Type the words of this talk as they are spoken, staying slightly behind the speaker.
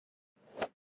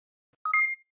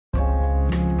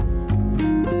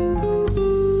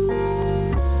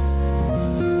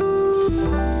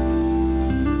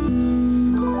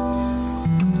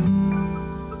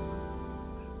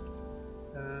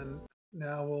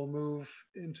we'll move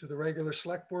into the regular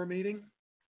select board meeting.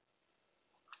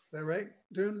 Is that right,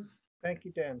 Dune? Thank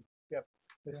you, Dan. Yep.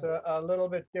 It's Yeah. a little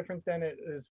bit different than it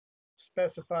is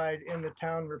specified in the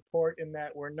town report in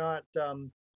that we're not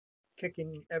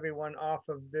kicking everyone off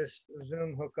of this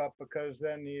Zoom hookup, because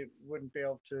then you wouldn't be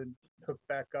able to hook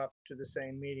back up to the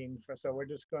same meeting. So we're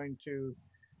just going to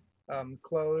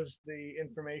close the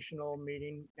informational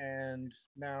meeting and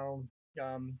now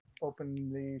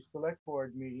open the select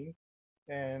board meeting.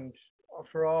 And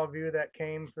for all of you that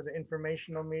came for the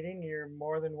informational meeting, you're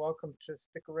more than welcome to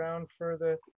stick around for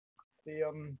the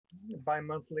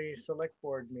bi-monthly select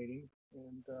board meeting.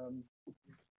 And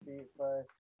see if I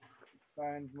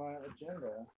find my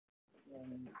agenda.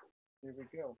 And here we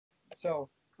go. So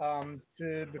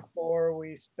before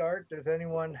we start, does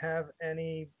anyone have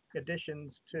any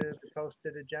additions to the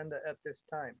posted agenda at this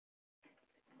time?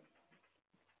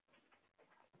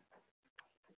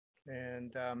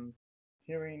 And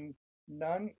hearing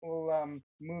none, we'll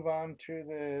move on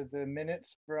to the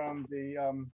minutes from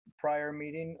the prior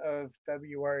meeting of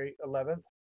February 11th.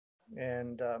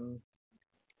 And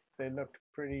they looked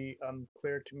pretty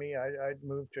clear to me. I'd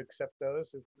move to accept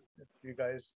those if you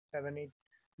guys have any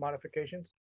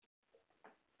modifications.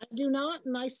 I do not,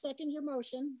 and I second your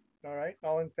motion. All right,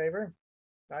 all in favor?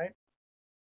 Aye.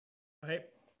 Aye.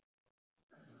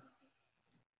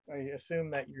 I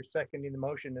assume that you're seconding the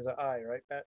motion as an aye, right,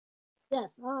 Pat?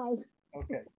 Yes, aye.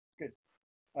 Okay, good.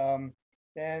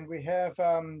 And we have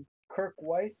Kirk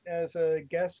White as a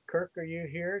guest. Kirk, are you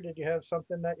here? Did you have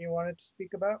something that you wanted to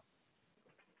speak about?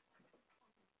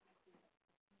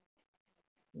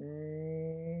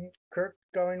 Kirk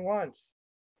going once.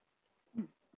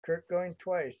 Kirk going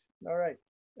twice. All right.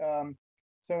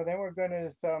 So then we're going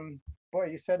to, boy,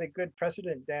 you set a good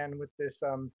precedent, Dan, with this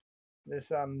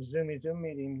Zoomy Zoom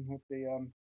meeting with the,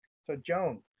 so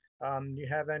Joan, do you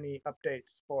have any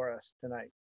updates for us tonight?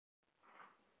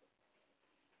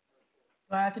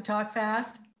 Do I have to talk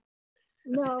fast?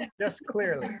 No. Just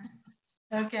clearly.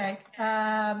 Okay.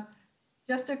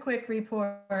 Just a quick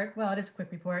report. Well, it is a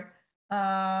quick report.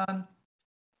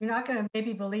 You're not going to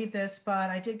maybe believe this, but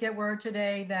I did get word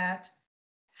today that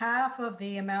half of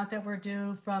the amount that we're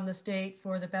due from the state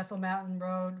for the Bethel Mountain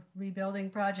Road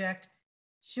rebuilding project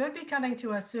should be coming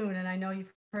to us soon. And I know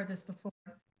you've heard this before,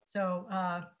 so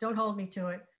don't hold me to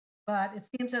it. But it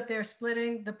seems that they're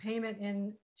splitting the payment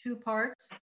in two parts.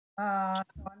 So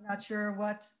I'm not sure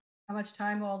how much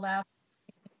time will allow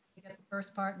to get the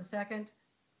first part and the second.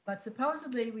 But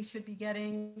supposedly we should be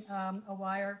getting a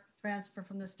wire transfer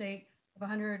from the state of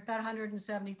about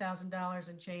 $170,000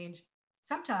 and change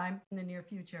sometime in the near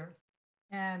future.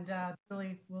 And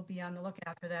really we'll be on the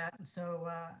lookout for that. And so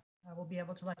I will be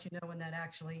able to let you know when that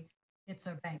actually hits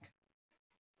our bank.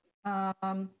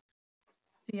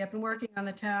 See, I've been working on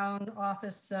the town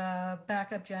office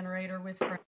backup generator with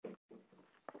Frank.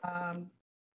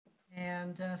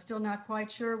 And still not quite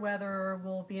sure whether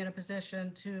we'll be in a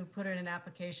position to put in an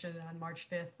application on March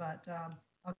 5th, but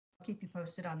I'll keep you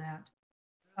posted on that.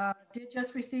 Did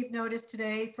just receive notice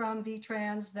today from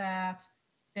VTrans that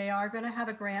they are going to have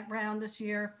a grant round this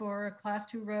year for Class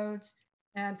 2 roads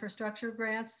and for structure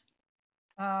grants.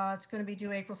 It's going to be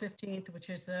due April 15th, which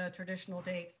is the traditional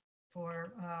date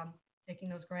for taking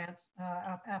those grants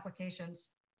applications.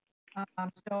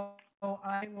 So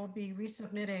I will be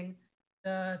resubmitting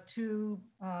the two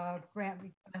grant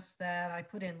requests that I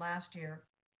put in last year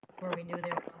where we knew they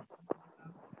were.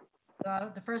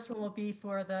 The first one will be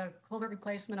for the culvert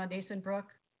replacement on Nason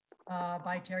Brook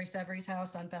by Terry Severy's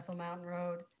house on Bethel Mountain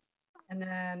Road. And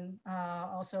then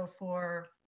also for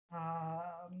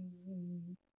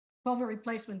culvert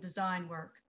replacement design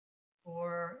work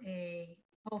for a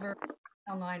culvert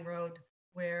Town Line Road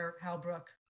where Howe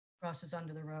Brook crosses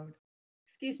under the road.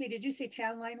 Excuse me, did you say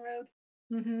Town Line Road?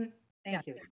 Mm-hmm. Thank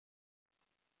you.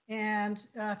 And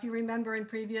if you remember in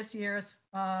previous years,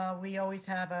 we always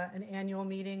have an annual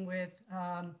meeting with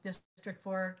District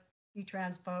 4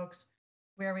 VTrans folks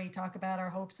where we talk about our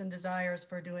hopes and desires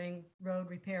for doing road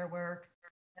repair work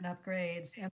and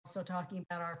upgrades, and also talking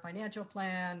about our financial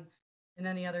plan and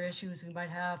any other issues we might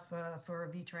have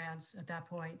for VTrans at that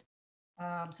point.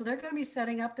 So they're going to be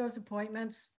setting up those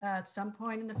appointments at some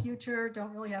point in the future.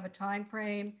 Don't really have a time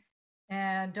frame.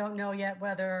 And don't know yet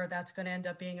whether that's going to end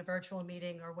up being a virtual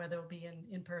meeting or whether it'll be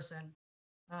in person.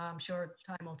 I'm sure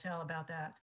time will tell about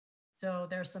that. So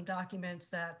there's some documents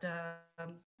that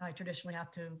I traditionally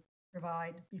have to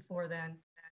provide before then,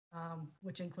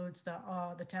 which includes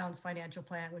the town's financial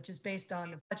plan, which is based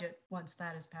on the budget once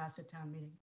that is passed at town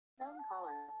meeting.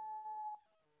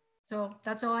 So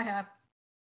that's all I have.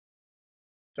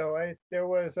 So there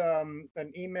was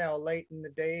an email late in the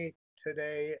day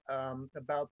today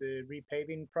about the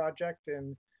repaving project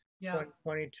in Yeah,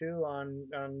 2022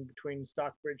 on between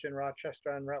Stockbridge and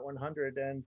Rochester on Route 100,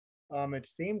 and it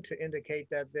seemed to indicate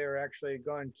that they're actually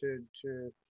going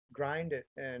to grind it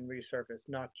and resurface,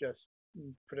 not just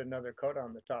put another coat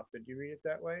on the top. Did you read it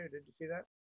that way, or did you see that?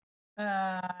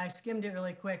 I skimmed it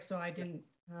really quick, so I didn't,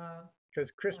 Because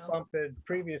Chris Well- Bump had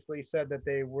previously said that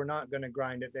they were not going to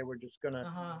grind it; they were just going to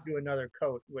uh-huh, do another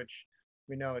coat, which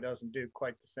we know it doesn't do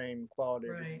quite the same quality.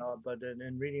 of the Right. job, but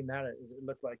in reading that, it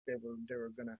looked like they were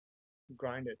going to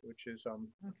grind it, which is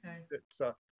okay, it's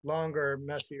a longer,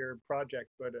 messier project,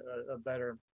 but a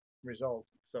better result.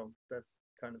 So that's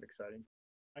kind of exciting.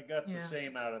 I got the Yeah.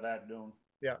 same out of that, Doom.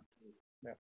 Yeah.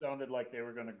 Yeah. Sounded like they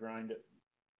were gonna grind it.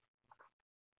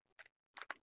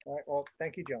 All right. Well,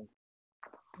 thank you, John.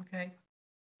 okay.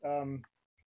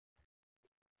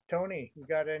 Tony, you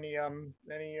got any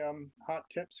hot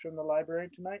tips from the library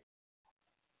tonight?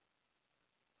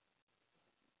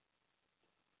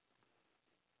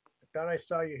 I thought I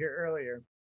saw you here earlier.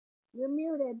 You're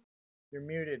muted. You're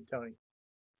muted, Tony.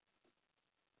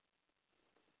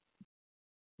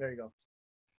 There you go.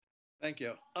 Thank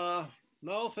you.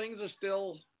 No, things are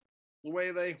still the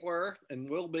way they were and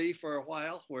will be for a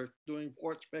while. We're doing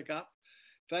porch pickup.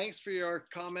 Thanks for your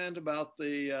comment about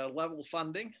the level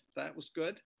funding. That was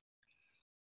good.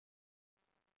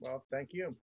 Well, thank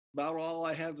you. About all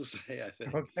I have to say, I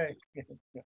think. Okay.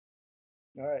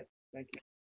 All right, thank you.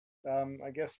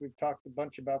 I guess we've talked a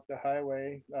bunch about the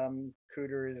highway.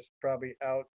 Cooter is probably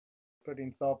out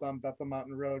putting salt on Bethel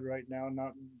Mountain Road right now,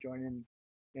 not joining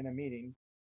in a meeting.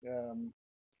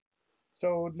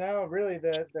 So now really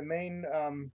the main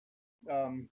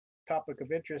topic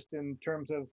of interest in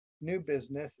terms of new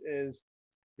business is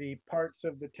the parts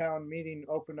of the town meeting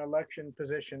open election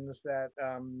positions that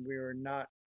we were not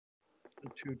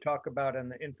to talk about in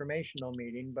the informational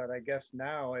meeting, but I guess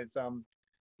now it's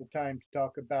the time to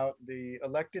talk about the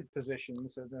elected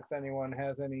positions, and if anyone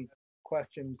has any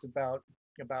questions about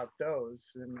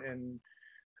those and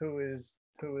who is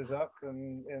up,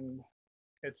 and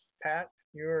it's Pat,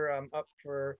 you're up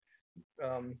for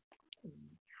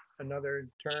another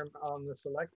term on the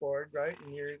select board, right?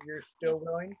 And you're still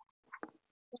willing?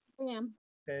 I am.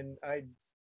 And I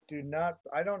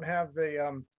don't have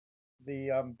the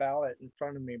ballot in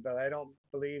front of me, but I don't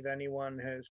believe anyone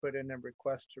has put in a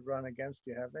request to run against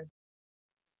you, have they?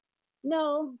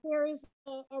 No, there is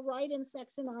a write-in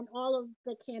section on all of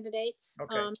the candidates.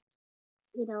 Okay.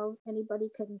 You know, anybody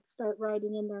can start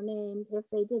writing in their name if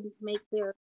they didn't make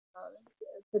their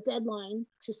the deadline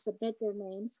to submit their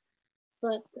names.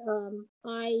 But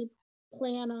I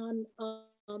plan on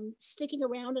sticking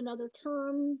around another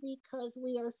term because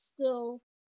we are still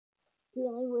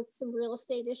dealing with some real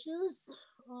estate issues.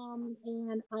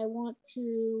 And I want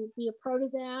to be a part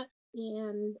of that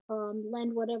and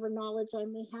lend whatever knowledge I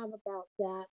may have about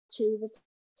that to the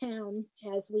town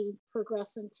as we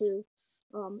progress into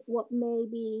what may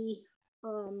be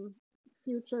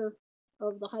future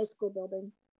of the high school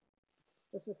building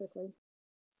specifically.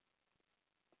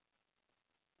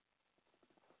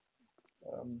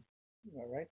 All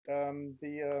right.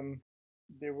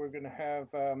 They were going to have,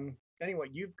 anyway,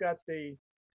 you've got the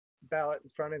ballot in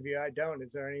front of you. I don't.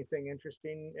 Is there anything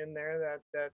interesting in there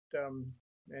that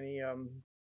any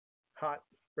hot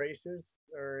races,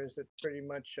 or is it pretty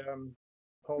much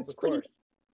hold the It's pretty-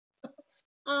 course?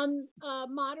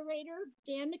 Moderator,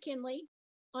 Dan McKinley,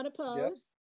 unopposed.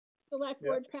 Select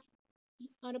board, Pat,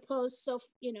 unopposed, so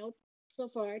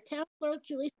far. Town clerk,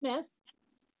 Julie Smith.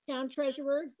 Town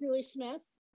treasurer, Julie Smith.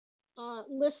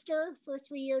 Lister for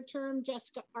 3-year term,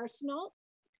 Jessica Arsenal.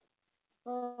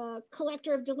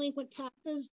 Collector of delinquent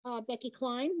taxes, Becky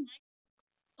Klein.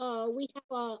 We have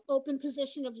an open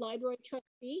position of library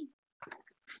trustee.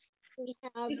 We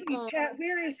have, Excuse me, Pat,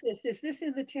 where is this? Is this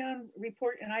in the town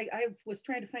report? And I was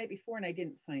trying to find it before and I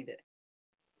didn't find it.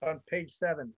 On page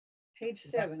 7. Page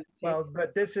 7. Well,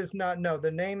 but this is not, no,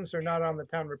 the names are not on the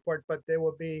town report, but they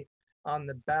will be on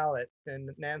the ballot.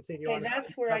 And Nancy, do you Okay, want to?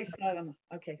 that's where I saw them.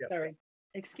 Okay, Yep. sorry.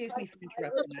 Excuse me for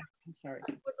interrupting. I'm sorry.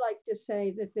 I would like to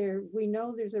say that we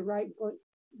know there's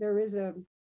there is an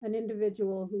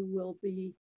individual who will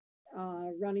be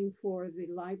running for the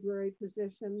library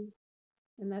position,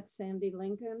 and that's Sandy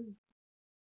Lincoln.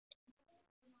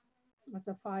 That's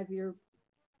a 5-year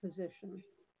position.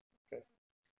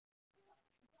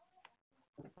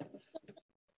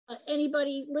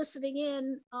 anybody listening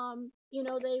in,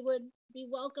 they would be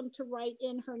welcome to write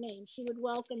in her name. She would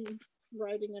welcome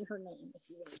writing in her name if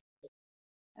you would.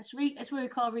 That's what we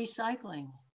call recycling,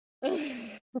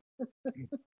 In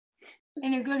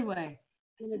in a good way.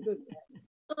 In a good way.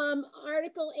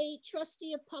 Article 8,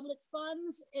 trustee of public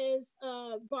funds is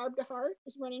Barb DeHart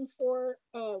is running for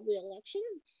re-election.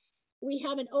 We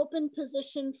have an open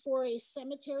position for a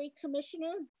cemetery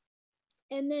commissioner.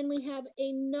 And then we have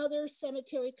another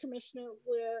cemetery commissioner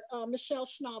where Michelle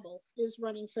Schnabel is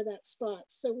running for that spot.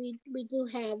 So we do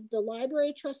have the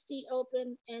library trustee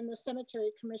open and the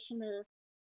cemetery commissioner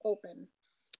open.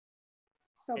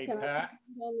 So Hey, can I Pat.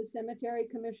 comment on the cemetery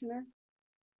commissioner?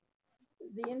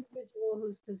 The individual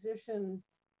whose position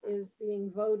is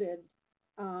being voted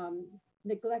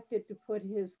neglected to put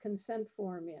his consent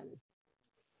form in.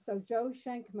 So Joe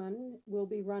Schenkman will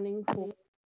be running for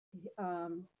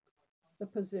the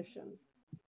position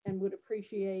and would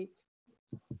appreciate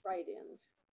write-ins.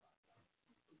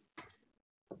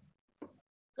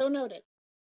 So noted.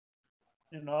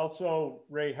 And also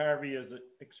Ray Harvey has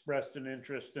expressed an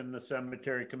interest in the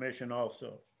cemetery commission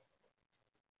also.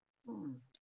 Hmm.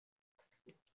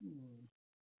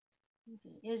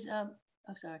 Is I'm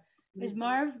sorry. Is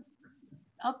Marv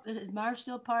up? Is Marv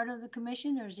still part of the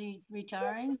commission, or is he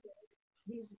retiring?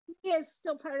 He is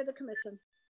still part of the commission.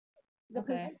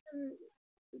 Okay.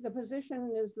 The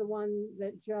position is the one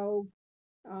that Joe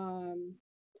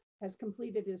has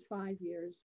completed his 5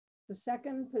 years. The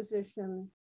second position,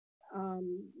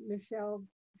 Michelle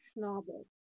Schnabel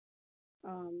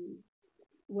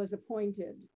was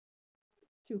appointed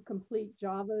to complete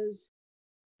Java's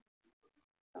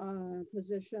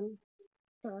position.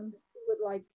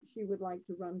 She would like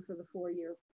to run for the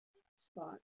 4-year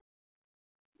spot.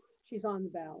 She's on the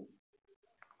ballot.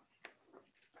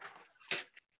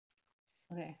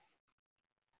 Okay.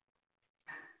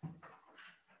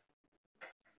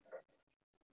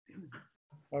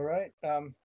 All right.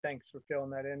 Thanks for filling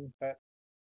that in, that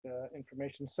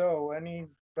information. So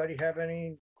anybody have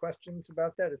any questions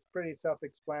about that? It's pretty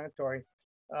self-explanatory.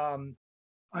 I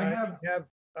have,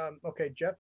 okay,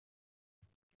 Jeff.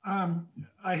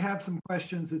 I have some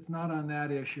questions. It's not on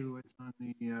that issue. It's on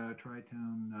the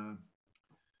Tri-Town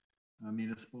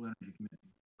Municipal Energy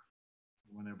Committee.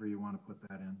 Whenever you want to put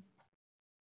that in.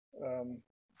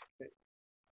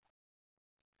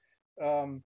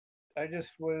 I just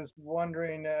was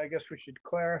wondering, I guess we should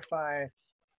clarify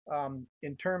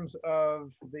in terms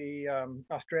of the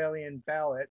Australian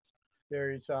ballot,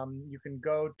 there's you can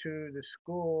go to the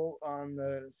school on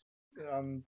the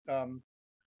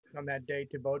on that day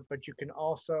to vote, but you can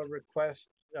also request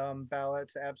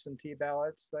ballots, absentee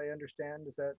ballots, I understand.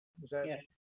 Is that? Yes.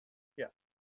 Yeah.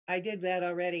 I did that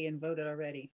already and voted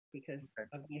already because Okay.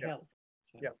 of my Yeah. health.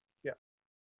 So. Yeah.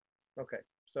 Okay,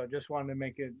 so just wanted to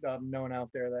make it known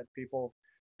out there that people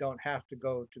don't have to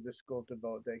go to the school to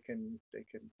vote. They can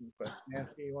request.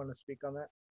 Nancy, you want to speak on that?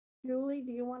 Julie,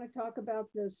 do you want to talk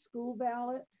about the school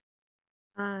ballot?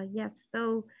 Yes,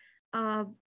 so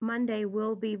Monday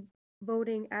we'll be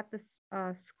voting at the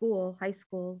school, high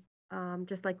school,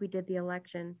 just like we did the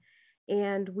election.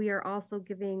 And we are also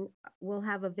we'll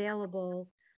have available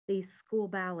these school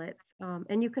ballots.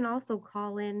 And you can also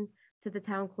call in to the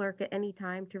town clerk at any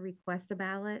time to request a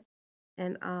ballot.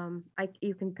 And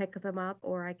you can pick them up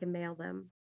or I can mail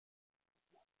them.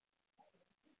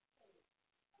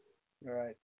 All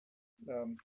right.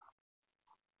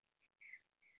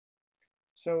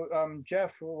 So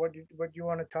Jeff, what do you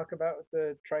want to talk about with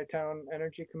the Tri-Town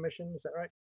Energy Commission? Is that right?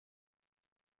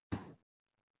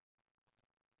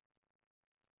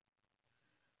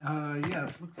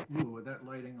 Yes, looks blue with that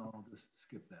lighting. I'll just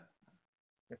skip that.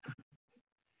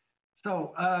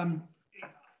 So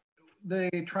the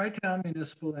Tri-Town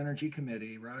Municipal Energy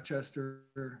Committee, Rochester,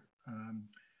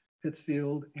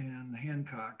 Pittsfield, and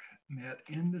Hancock met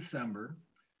in December.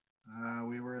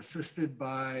 We were assisted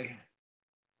by,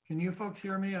 can you folks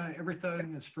hear me?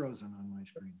 Everything is frozen on my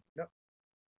screen. Yep.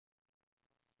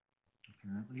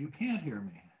 Apparently you can't hear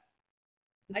me.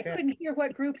 I couldn't hear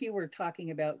what group you were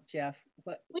talking about, Jeff.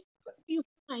 What? You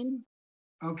fine.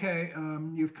 Okay,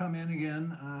 you've come in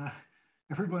again.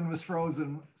 Everyone was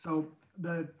frozen. So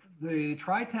the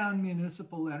Tri-Town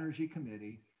Municipal Energy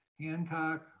Committee,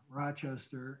 Hancock,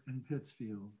 Rochester, and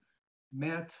Pittsfield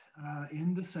met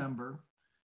in December,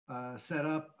 set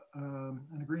up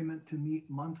an agreement to meet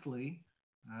monthly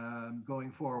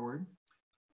going forward.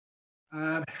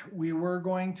 We were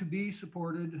going to be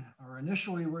supported, or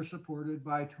initially were supported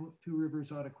by Two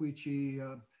Rivers Ottaquechee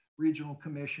Regional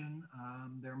Commission.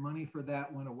 Their money for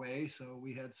that went away, so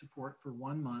we had support for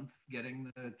 1 month,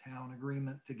 getting the town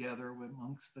agreement together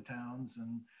amongst the towns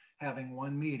and having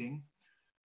one meeting.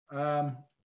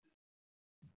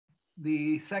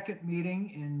 The second meeting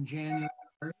in January,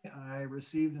 I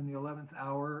received in the 11th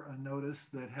hour a notice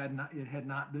that it had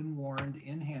not been warned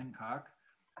in Hancock.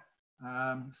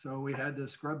 So we had to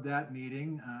scrub that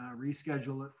meeting,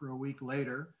 reschedule it for a week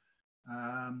later.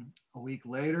 A week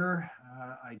later,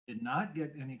 I did not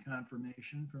get any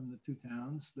confirmation from the two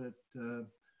towns that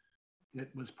it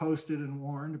was posted and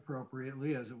warned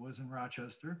appropriately as it was in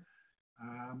Rochester.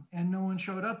 And no one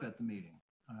showed up at the meeting,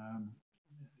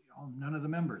 none of the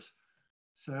members.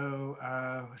 So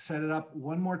set it up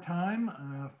one more time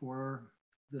for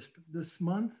this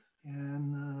month,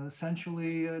 and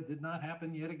essentially did not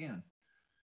happen yet again.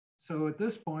 So at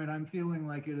this point, I'm feeling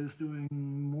like it is doing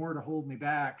more to hold me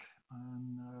back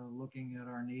on looking at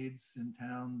our needs in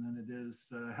town than it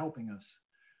is helping us.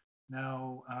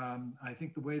 Now, I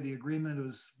think the way the agreement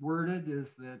is worded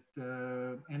is that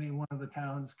any one of the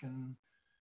towns can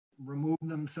remove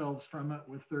themselves from it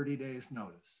with 30 days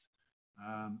notice.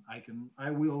 I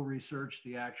will research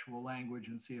the actual language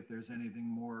and see if there's anything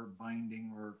more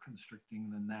binding or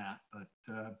constricting than that. But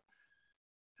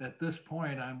at this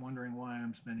point, I'm wondering why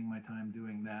I'm spending my time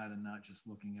doing that and not just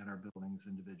looking at our buildings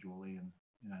individually and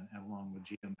along with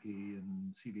GMP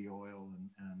and CV Oil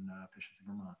and Efficiency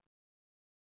Vermont.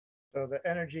 So the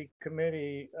Energy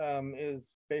Committee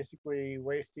is basically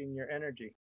wasting your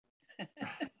energy.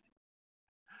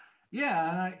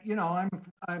 Yeah, and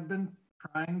I've been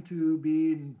trying to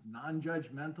be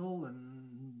non-judgmental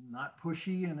and not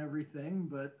pushy and everything,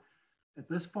 but at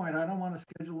this point, I don't want to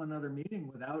schedule another meeting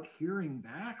without hearing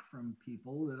back from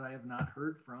people that I have not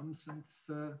heard from since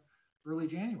early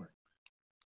January.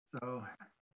 So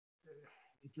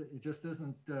it just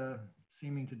isn't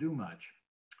seeming to do much.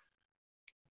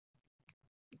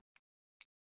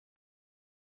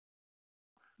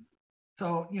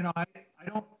 So, I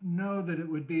don't know that it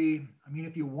would be,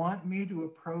 if you want me to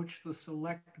approach the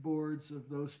select boards of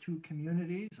those two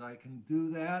communities, I can do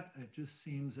that. It just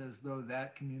seems as though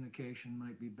that communication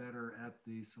might be better at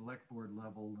the select board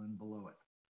level than below it.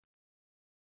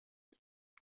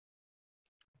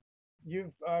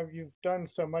 You've done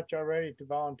so much already to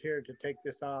volunteer to take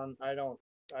this on. I don't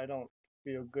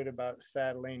feel good about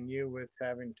saddling you with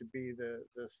having to be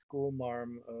the school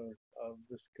marm of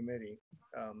this committee.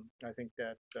 I think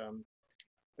that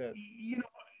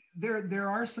there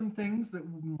are some things that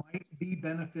might be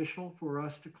beneficial for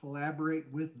us to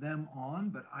collaborate with them on,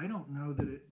 but I don't know that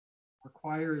it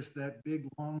requires that big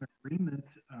long agreement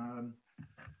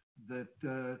that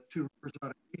two rivers ought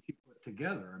to be put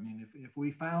together. If we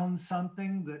found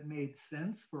something that made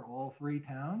sense for all three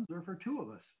towns or for two of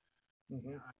us,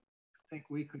 I think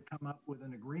we could come up with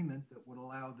an agreement that would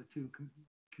allow the two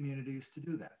communities to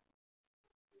do that.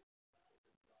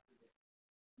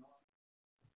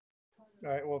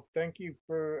 All right. Well, thank you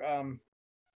for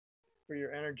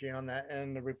your energy on that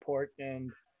and the report.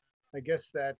 And I guess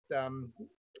that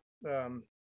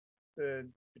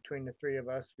between the three of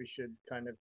us, we should kind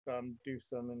of do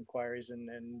some inquiries,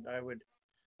 and I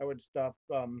would stop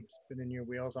spinning your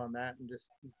wheels on that and just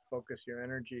focus your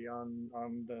energy on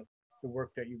the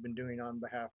work that you've been doing on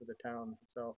behalf of the town.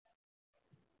 So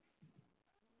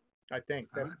I think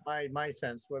that's my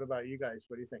sense. What about you guys?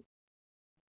 What do you think?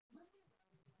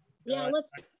 Yeah,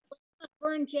 let's not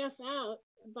burn Jeff out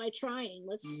by trying.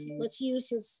 Let's use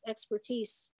his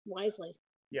expertise wisely.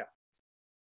 Yeah.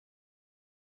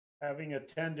 Having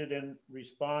attended and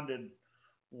responded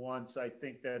once, I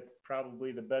think that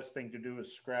probably the best thing to do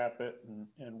is scrap it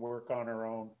and work on our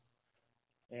own.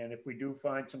 And if we do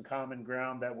find some common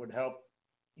ground that would help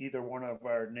either one of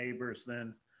our neighbors,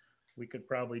 then we could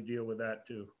probably deal with that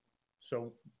too.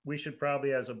 So we should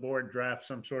probably, as a board, draft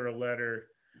some sort of letter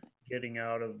getting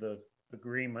out of the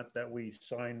agreement that we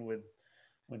signed with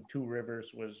when Two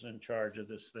Rivers was in charge of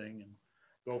this thing, and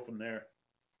go from there.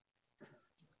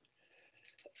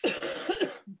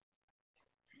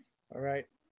 All right.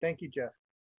 Thank you, Jeff.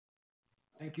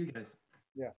 Thank you, guys.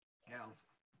 Yeah. Gals.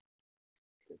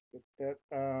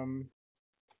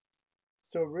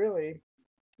 So really,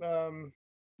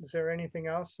 is there anything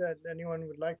else that anyone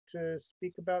would like to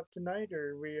speak about tonight,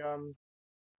 or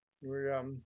we're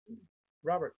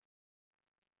Robert?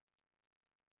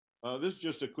 This is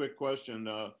just a quick question.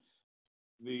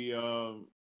 The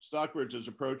Stockbridge is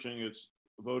approaching its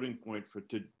voting point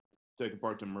to take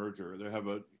apart the merger. They have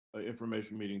a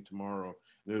information meeting tomorrow.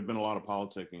 There's been a lot of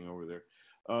politicking over there.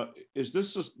 Is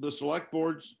this the select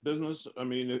board's business?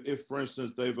 If, for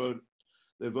instance, they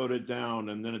voted down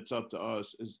and then it's up to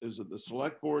us, is it the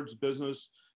select board's business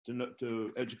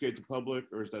to educate the public,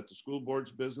 or is that the school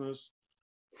board's business?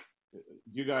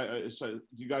 You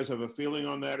guys have a feeling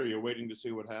on that, or you're waiting to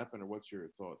see what happened, or what's your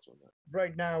thoughts on that?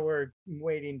 Right now, we're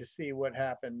waiting to see what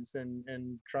happens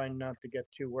and trying not to get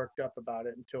too worked up about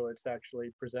it until it's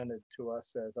actually presented to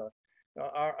us as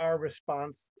our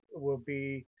response will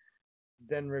be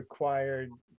then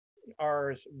required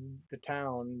ours, the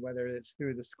town, whether it's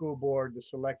through the school board, the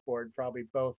select board, probably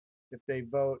both, if they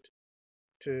vote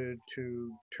to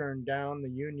turn down the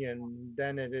union,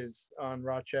 then it is on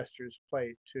Rochester's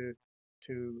plate to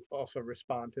also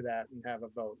respond to that and have a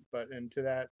vote. But until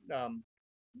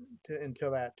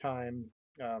that time,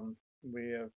 we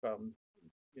have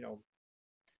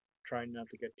trying not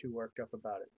to get too worked up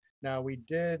about it. Now we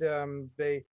did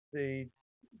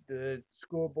the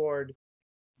school board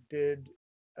did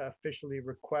officially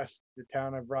request the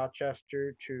town of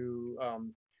Rochester to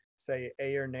say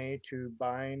a or nay to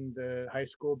buying the high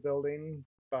school building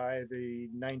by the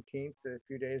 19th, a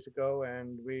few days ago,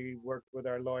 and we worked with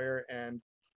our lawyer and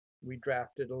we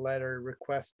drafted a letter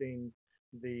requesting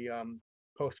the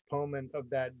postponement of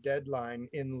that deadline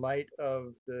in light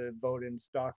of the vote in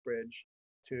Stockbridge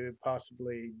to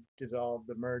possibly dissolve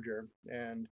the merger.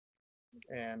 And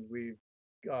we've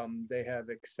they have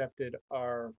accepted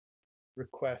our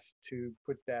request to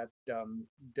put that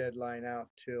deadline out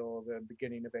till the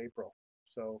beginning of April.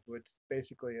 So it's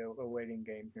basically a waiting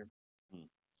game here.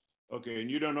 Okay,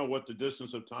 and you don't know what the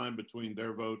distance of time between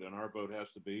their vote and our vote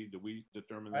has to be? Do we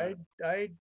determine that? I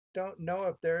don't know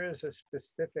if there is a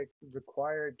specific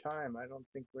required time. I don't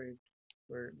think we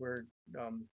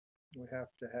have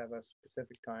to have a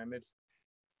specific time. It's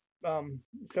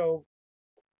so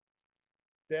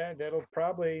that'll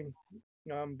probably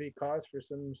be cause for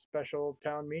some special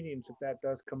town meetings if that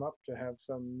does come up, to have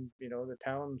some, the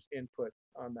town's input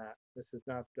on that. This is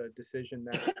not the decision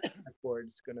that the board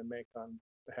is going to make on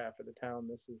behalf of the town.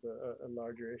 This is a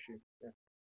larger issue. Yeah.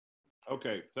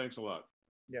 Okay, thanks a lot.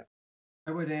 Yeah.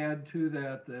 I would add to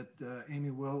that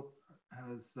Amy Wilt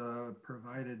has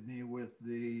provided me with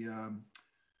the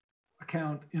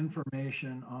account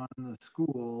information on the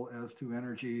school as to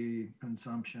energy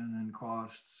consumption and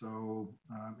costs. So,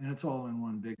 and it's all in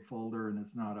one big folder and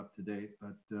it's not up to date,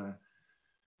 but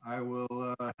I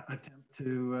will attempt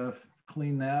to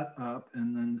clean that up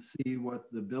and then see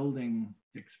what the building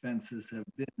expenses have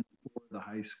been for the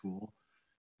high school.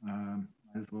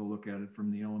 As we'll look at it from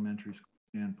the elementary school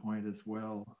standpoint as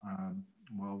well,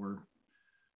 while we're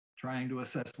trying to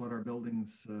assess what our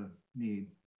buildings need.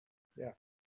 Yeah.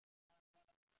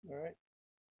 All right.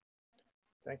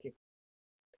 Thank you.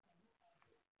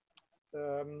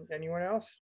 Anyone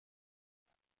else?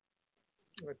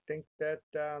 I think that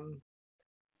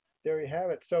there you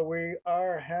have it. So we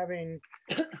are having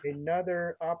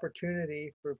another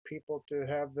opportunity for people to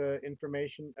have the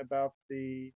information about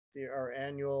our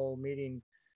annual meeting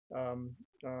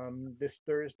this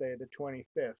Thursday, the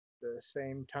 25th, the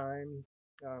same time,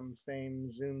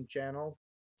 same Zoom channel.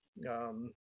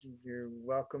 You're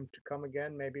welcome to come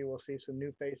again. Maybe we'll see some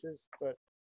new faces, but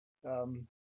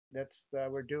that's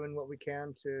we're doing what we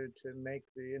can to make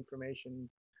the information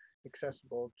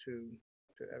accessible to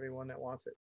everyone that wants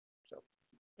it. So,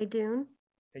 Hey, Dune.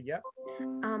 Yeah.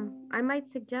 I might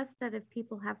suggest that if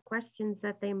people have questions,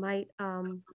 that they might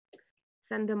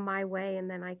send them my way, and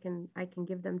then I can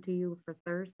give them to you for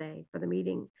Thursday for the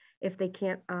meeting if they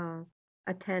can't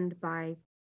attend by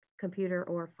computer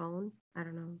or phone. I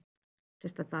don't know.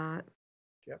 Just a thought.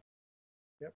 Yep.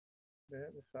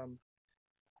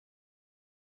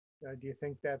 Yeah, do you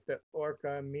think that the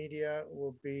Orca media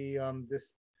will be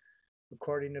this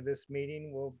recording of this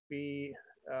meeting will be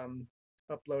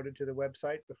uploaded to the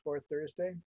website before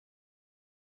Thursday?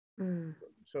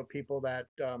 So people that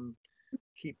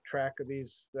keep track of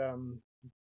these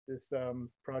this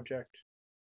project.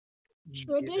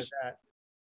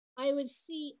 I would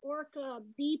see Orca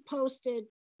be posted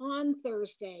on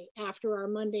Thursday after our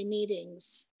Monday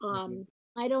meetings.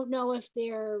 I don't know if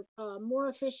they're more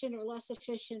efficient or less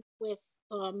efficient with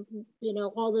all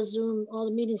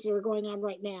the meetings that are going on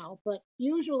right now, but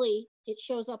usually it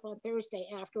shows up on Thursday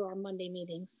after our Monday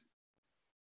meetings.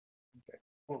 Okay.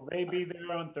 Will they be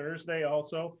there on Thursday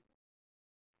also?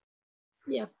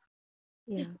 Yeah.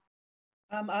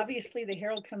 Obviously the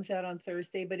Herald comes out on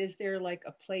Thursday, but is there like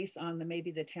a place on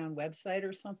maybe the town website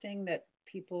or something that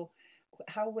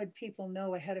how would people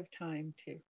know ahead of time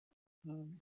to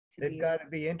they've got to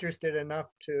be interested enough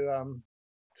to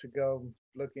go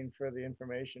looking for the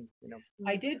information,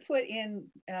 I did put in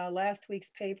last week's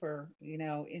paper,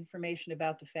 information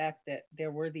about the fact that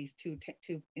there were these two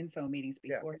info meetings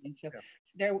before. And so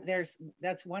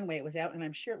that's one way it was out, and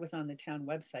I'm sure it was on the town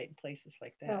website and places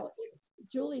like that. Well,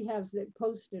 Julie has it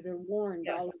posted and warned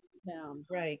all of the town.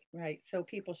 Right. So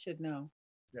people should know.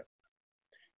 Yep.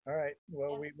 All right.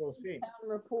 Well, we will see. Town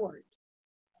report.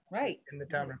 Right. In the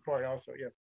town report also, yeah.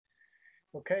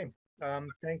 Okay.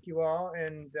 Thank you all,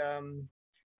 and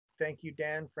thank you,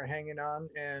 Dan, for hanging on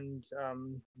and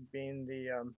being the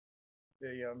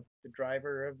the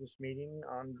driver of this meeting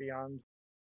on beyond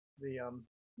the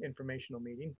informational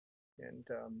meeting. And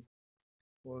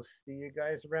we'll see you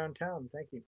guys around town. Thank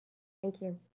you. Thank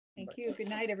you. Thank you. Good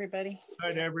night, everybody.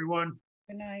 Good night, everyone.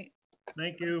 Good night.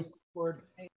 Thank you. Board.